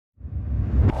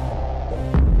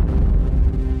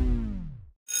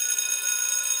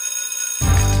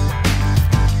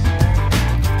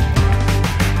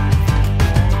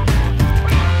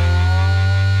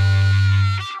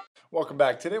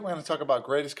back. Today we're going to talk about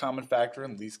greatest common factor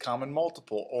and least common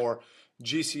multiple, or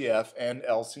GCF and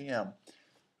LCM.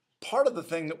 Part of the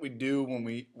thing that we do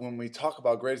when we talk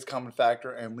about greatest common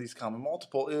factor and least common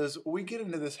multiple is we get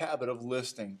into this habit of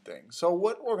listing things. So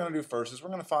what we're going to do first is we're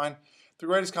going to find the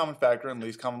greatest common factor and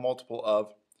least common multiple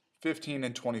of 15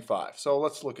 and 25. So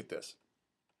let's look at this.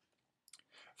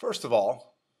 First of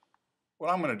all, what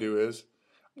I'm going to do is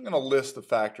I'm going to list the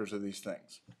factors of these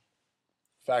things.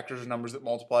 Factors are numbers that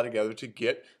multiply together to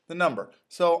get the number.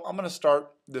 So I'm going to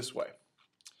start this way.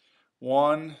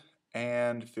 1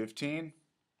 and 15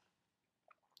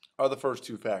 are the first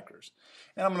two factors.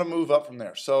 And I'm going to move up from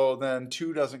there. So then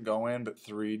 2 doesn't go in, but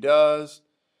 3 does.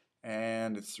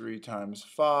 And it's 3 times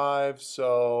 5.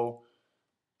 So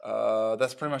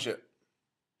that's pretty much it.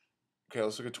 Okay,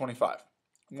 let's look at 25.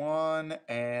 1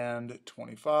 and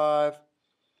 25.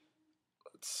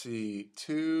 Let's see.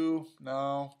 2,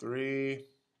 no. 3,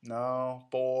 no.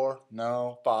 4,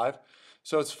 no. 5.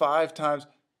 So it's 5 times,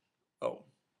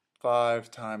 5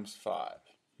 times 5.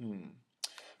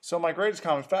 So my greatest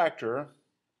common factor,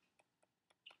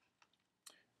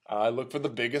 I look for the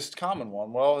biggest common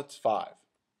one. Well, it's 5.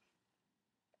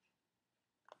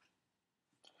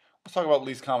 Let's talk about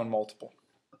least common multiple.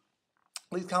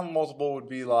 Least common multiple would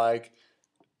be like,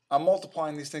 I'm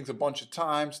multiplying these things a bunch of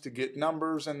times to get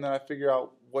numbers, and then I figure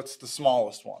out what's the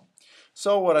smallest one.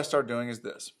 So what I start doing is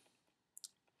this.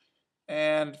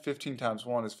 And 15 times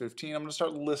 1 is 15. I'm going to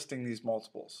start listing these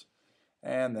multiples.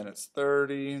 And then it's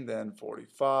 30, then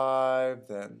 45,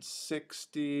 then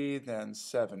 60, then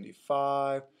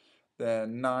 75,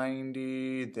 then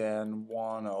 90, then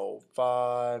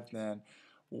 105, then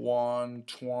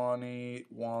 120,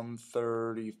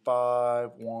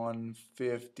 135,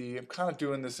 150. I'm kind of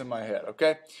doing this in my head,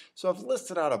 okay? So I've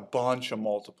listed out a bunch of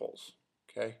multiples,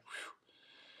 okay?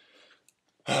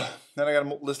 Then I got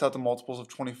to list out the multiples of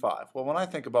 25. Well, when I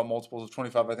think about multiples of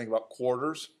 25, I think about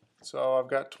quarters. So I've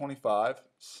got 25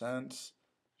 cents,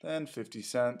 then 50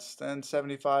 cents, then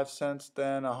 75 cents,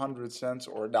 then 100 cents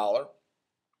or $1.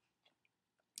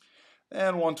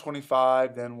 Then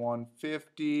 125, then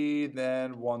 150,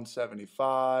 then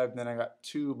 175, then I got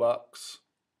 $2,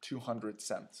 200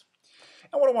 cents.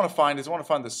 And what I want to find is I want to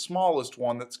find the smallest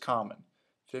one that's common.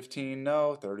 15,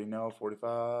 no. 30, no.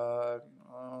 45,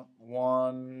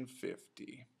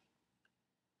 150.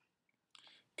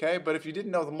 Okay, but if you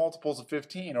didn't know the multiples of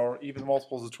 15 or even the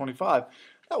multiples of 25,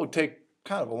 that would take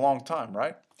kind of a long time,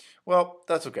 right? Well,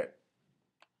 that's okay.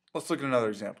 Let's look at another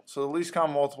example. So the least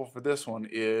common multiple for this one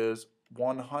is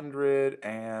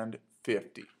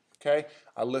 150. Okay,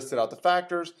 I listed out the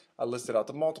factors, I listed out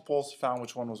the multiples, found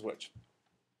which one was which.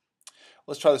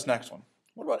 Let's try this next one.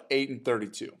 What about 8 and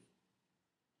 32?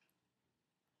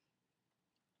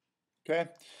 Okay,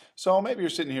 so maybe you're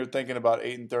sitting here thinking about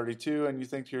 8 and 32 and you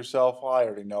think to yourself, well, I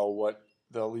already know what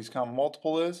the least common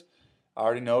multiple is. I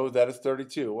already know that it's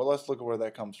 32. Well, let's look at where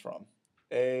that comes from.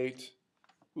 8,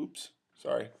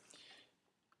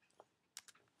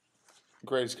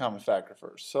 greatest common factor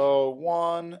first. So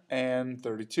 1 and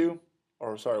 32,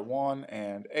 1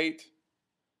 and 8.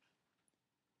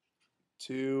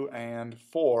 2 and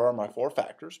 4 are my 4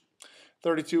 factors.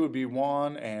 32 would be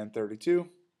 1 and 32.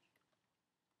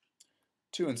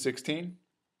 2 and 16,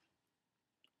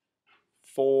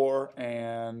 4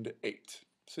 and 8.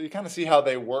 So you kind of see how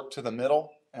they work to the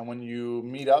middle, and when you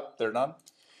meet up, they're done.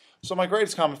 So my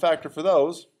greatest common factor for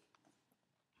those,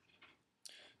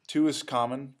 2 is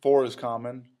common, 4 is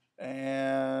common,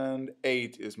 and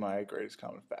 8 is my greatest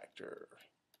common factor.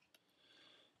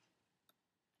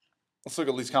 Let's look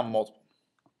at least common multiple.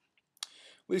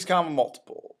 Least common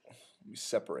multiple. Let me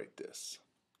separate this.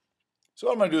 So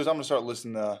what I'm going to do is I'm going to start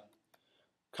listing the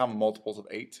common multiples of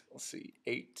 8. Let's see.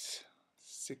 8,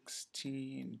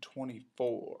 16,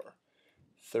 24,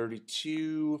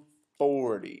 32,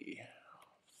 40.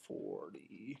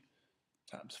 40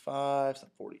 times 5, so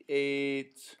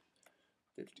 48,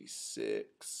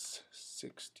 56,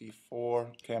 64.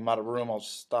 Okay, I'm out of room. I'll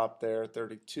just stop there.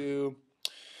 32.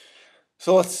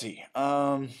 So let's see.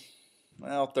 Well,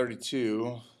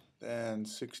 32, then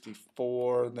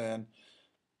 64, then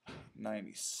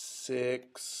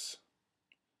 96.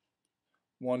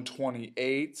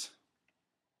 128.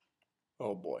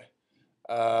 Oh boy.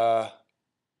 30.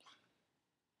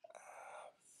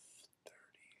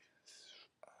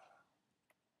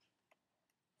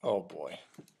 Oh boy.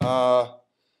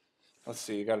 Let's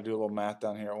see. You got to do a little math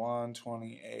down here.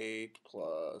 128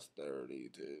 plus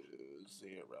 32,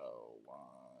 0, 1,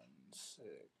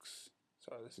 6.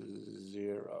 Sorry, this is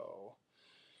 0.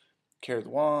 Carry the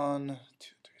 1, 2,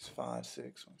 3, 5,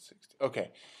 6, 160.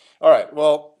 Okay. All right.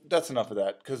 Well, that's enough of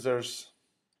that because there's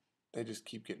They just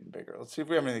keep getting bigger. Let's see if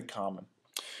we have anything common.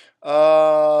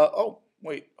 Oh,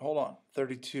 wait, hold on.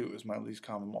 32 is my least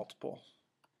common multiple.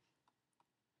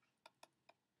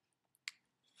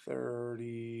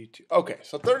 32. Okay,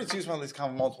 so 32 is my least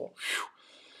common multiple. Whew.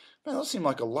 Man, those seem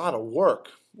like a lot of work.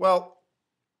 Well,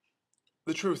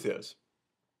 the truth is,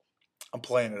 I'm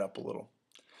playing it up a little.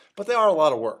 But they are a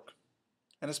lot of work.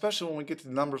 And especially when we get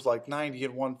to numbers like 90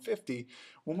 and 150,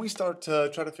 when we start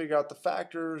to try to figure out the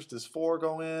factors, does 4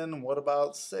 go in? What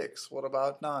about 6? What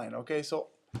about 9? Okay, so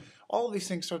all of these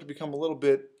things start to become a little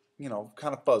bit,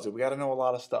 kind of fuzzy. We got to know a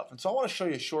lot of stuff. And so I want to show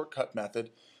you a shortcut method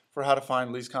for how to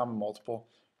find least common multiple,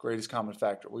 greatest common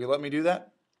factor. Will you let me do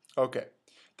that? Okay.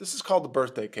 This is called the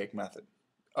birthday cake method,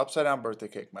 upside down birthday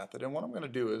cake method. And what I'm going to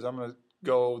do is I'm going to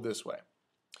go this way.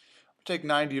 Take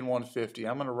 90 and 150.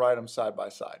 I'm going to write them side by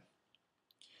side.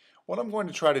 What I'm going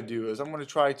to try to do is I'm going to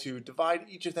try to divide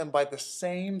each of them by the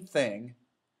same thing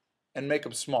and make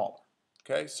them smaller.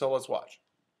 Okay, so let's watch.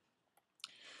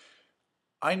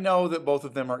 I know that both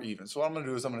of them are even, so what I'm going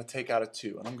to do is I'm going to take out a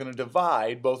 2, and I'm going to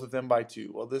divide both of them by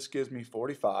 2. Well, this gives me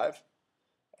 45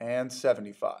 and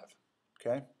 75.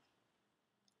 Okay,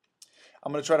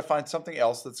 I'm going to try to find something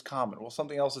else that's common. Well,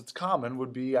 something else that's common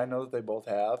would be, I know that they both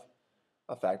have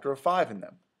a factor of 5 in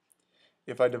them.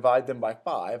 If I divide them by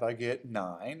 5, I get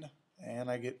 9 and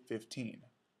I get 15.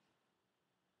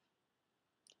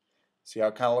 See how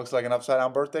it kind of looks like an upside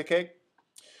down birthday cake?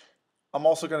 I'm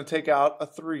also going to take out a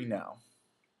 3 now.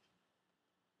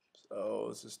 So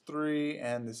this is 3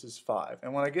 and this is 5.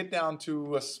 And when I get down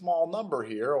to a small number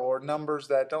here, or numbers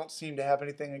that don't seem to have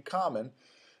anything in common,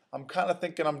 I'm kind of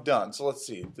thinking I'm done. So let's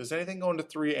see. Does anything go into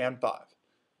 3 and 5?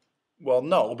 Well,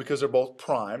 no, because they're both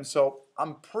prime, so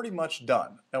I'm pretty much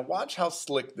done. Now watch how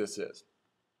slick this is.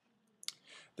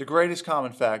 The greatest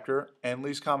common factor and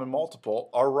least common multiple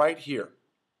are right here.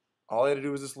 All I had to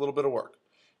do was this little bit of work.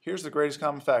 Here's the greatest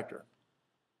common factor.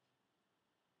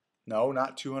 No,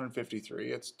 not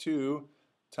 253. It's 2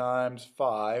 times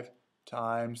 5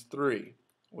 times 3,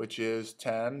 which is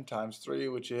 10 times 3,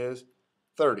 which is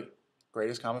 30.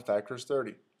 Greatest common factor is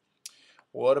 30.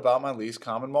 What about my least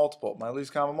common multiple? My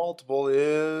least common multiple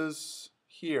is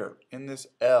here in this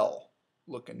L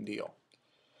looking deal.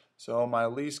 So my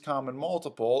least common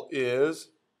multiple is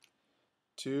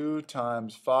 2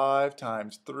 times 5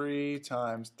 times 3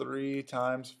 times 3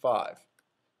 times 5.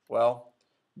 Well,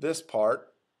 this part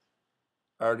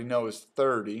I already know is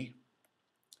 30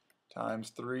 times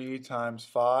 3 times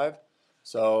 5.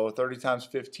 So 30 times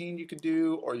 15 you could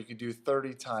do, or you could do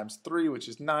 30 times 3, which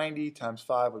is 90, times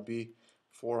 5 would be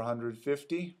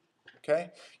 450. Okay?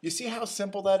 You see how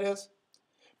simple that is?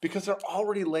 Because they're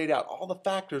already laid out. All the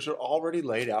factors are already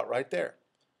laid out right there.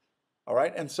 All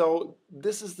right? And so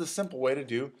this is the simple way to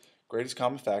do greatest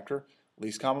common factor,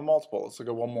 least common multiple. Let's look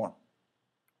at one more.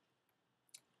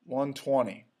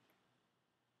 120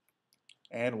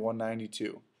 and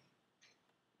 192.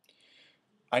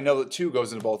 I know that 2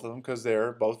 goes into both of them because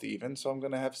they're both even, so I'm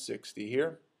going to have 60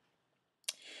 here.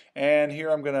 And here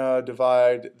I'm going to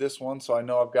divide this one, so I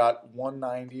know I've got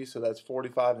 190, so that's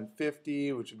 45 and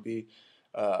 50, which would be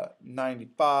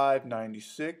 95,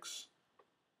 96.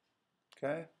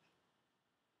 Okay.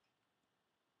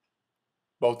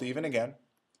 Both even again.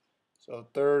 So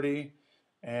 30,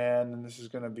 and then this is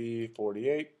going to be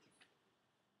 48.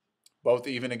 Both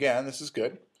even again. This is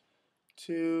good.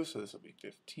 2, so this will be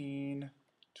 15,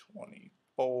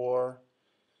 24.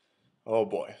 Oh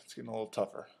boy, it's getting a little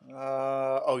tougher.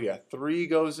 Oh yeah, 3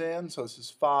 goes in, so this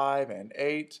is 5 and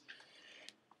 8.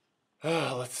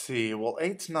 Let's see. Well,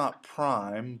 8's not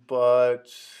prime, but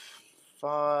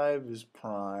 5 is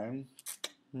prime.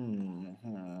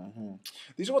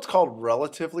 These are what's called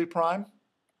relatively prime.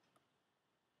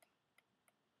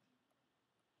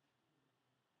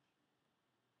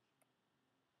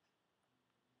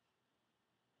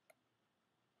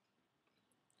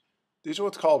 These are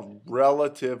what's called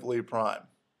relatively prime.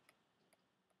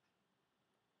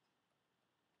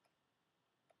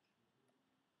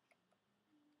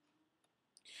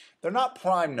 They're not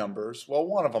prime numbers. Well,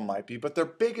 one of them might be, but their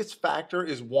biggest factor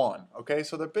is 1. Okay,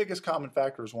 so their biggest common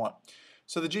factor is 1.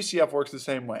 So the GCF works the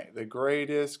same way. The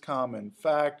greatest common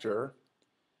factor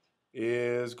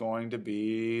is going to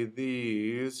be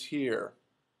these here.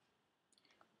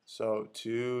 So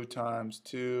 2 times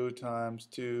 2 times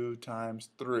 2 times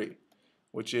 3,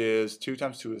 which is 2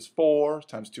 times 2 is 4,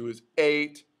 times 2 is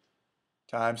 8,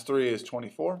 times 3 is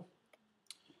 24.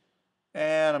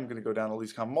 And I'm going to go down to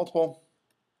least common multiple.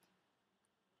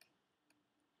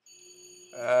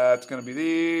 That's going to be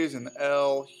these and the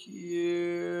L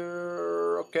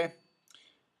here. Okay.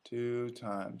 2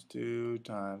 times 2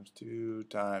 times 2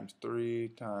 times 3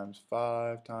 times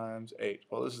 5 times 8.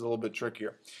 Well, this is a little bit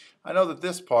trickier. I know that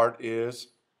this part is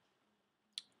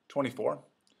 24.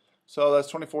 So that's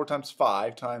 24 times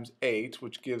 5 times 8,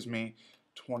 which gives me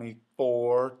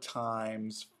 24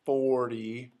 times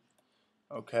 40.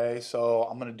 Okay, so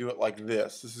I'm going to do it like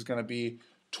this. This is going to be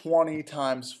 20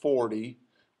 times 40,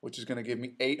 which is going to give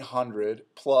me 800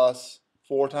 plus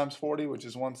 4 times 40, which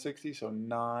is 160, so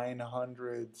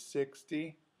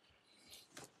 960.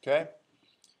 Okay.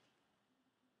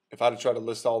 If I'd have tried to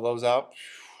list all those out,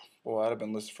 boy, I'd have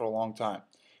been listed for a long time.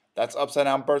 That's upside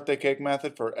down birthday cake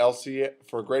method for LCM,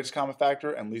 for greatest common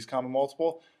factor and least common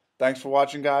multiple. Thanks for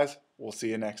watching, guys. We'll see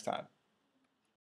you next time.